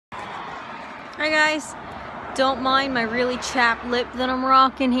Hi guys, don't mind my really chapped lip that I'm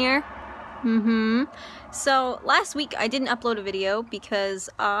rocking here. So last week I didn't upload a video because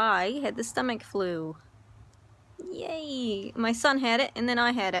I had the stomach flu. Yay! My son had it and then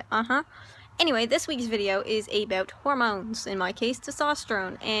I had it. Anyway, this week's video is about hormones, in my case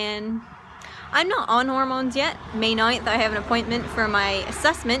testosterone, and I'm not on hormones yet. May 9th I have an appointment for my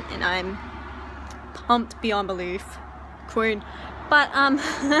assessment and I'm pumped beyond belief. Queen. But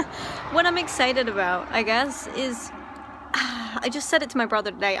what I'm excited about, I guess, is I just said it to my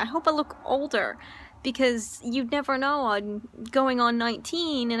brother today. I hope I look older, because you'd never know. I'm going on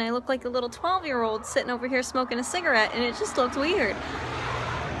 19 and I look like a little 12-year-old sitting over here smoking a cigarette, and it just looks weird.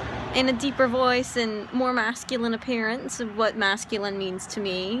 And a deeper voice and more masculine appearance of what masculine means to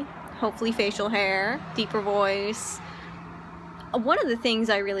me. Hopefully facial hair, deeper voice. One of the things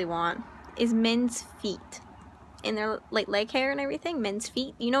I really want is men's feet. And their like leg hair and everything, men's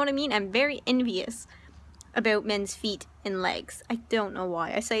feet, you know what I mean? I'm very envious about men's feet and legs. I don't know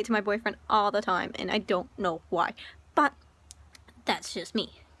why. I say it to my boyfriend all the time and I don't know why. But that's just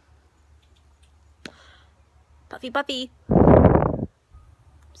me. Puffy puffy.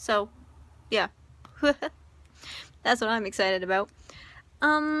 So, yeah. That's what I'm excited about.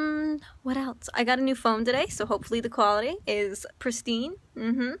 What else? I got a new phone today, so hopefully the quality is pristine.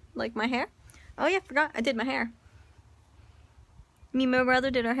 Like my hair. Oh yeah, forgot, I did my hair. Me and my brother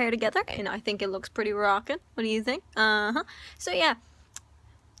did our hair together, and I think it looks pretty rockin'. What do you think? So yeah.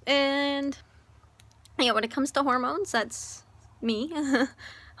 And yeah, when it comes to hormones, that's me.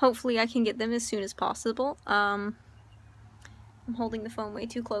 Hopefully I can get them as soon as possible. I'm holding the phone way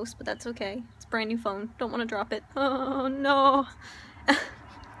too close, but that's okay. It's a brand new phone. Don't want to drop it. Oh no.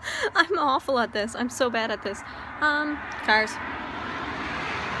 I'm awful at this. I'm so bad at this. Cars.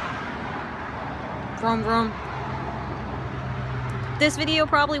 Vroom vroom. This video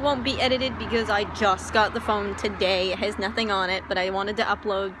probably won't be edited because I just got the phone today. It has nothing on it, but I wanted to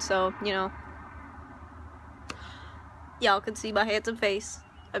upload, so, you know. Y'all can see my handsome face.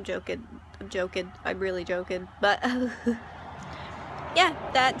 I'm joking. I'm joking. I'm really joking. But, yeah,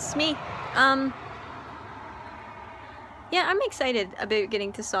 that's me. Yeah, I'm excited about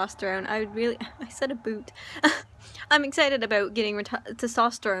getting testosterone. I said a boot. I'm excited about getting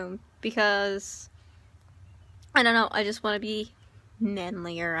testosterone because, I don't know, I just want to be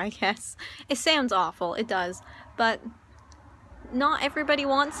manlier, I guess. It sounds awful, it does, but not everybody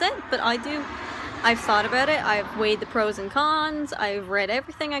wants it, but I do. I've thought about it, I've weighed the pros and cons, I've read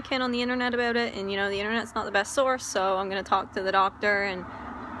everything I can on the internet about it, and you know, the internet's not the best source, so I'm gonna talk to the doctor and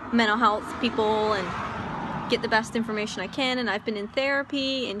mental health people and get the best information I can, and I've been in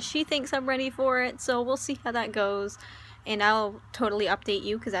therapy, and she thinks I'm ready for it, so we'll see how that goes. And I'll totally update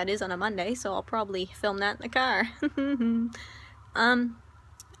you, because that is on a Monday, so I'll probably film that in the car.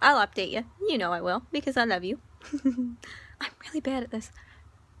 I'll update you. You know I will, because I love you. I'm really bad at this.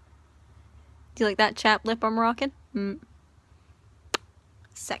 Do you like that chapped lip I'm rocking?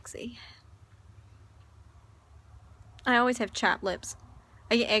 Sexy. I always have chapped lips.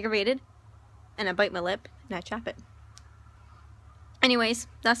 I get aggravated, and I bite my lip, and I chap it. Anyways,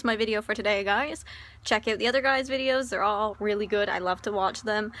 that's my video for today, guys. Check out the other guys' videos. They're all really good. I love to watch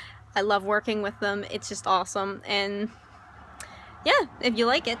them. I love working with them. It's just awesome. And yeah, if you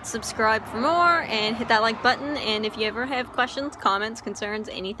like it, subscribe for more and hit that like button. And if you ever have questions, comments, concerns,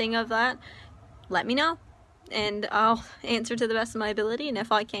 anything of that, let me know. And I'll answer to the best of my ability. And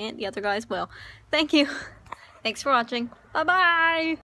if I can't, the other guys will. Thank you. Thanks for watching. Bye-bye.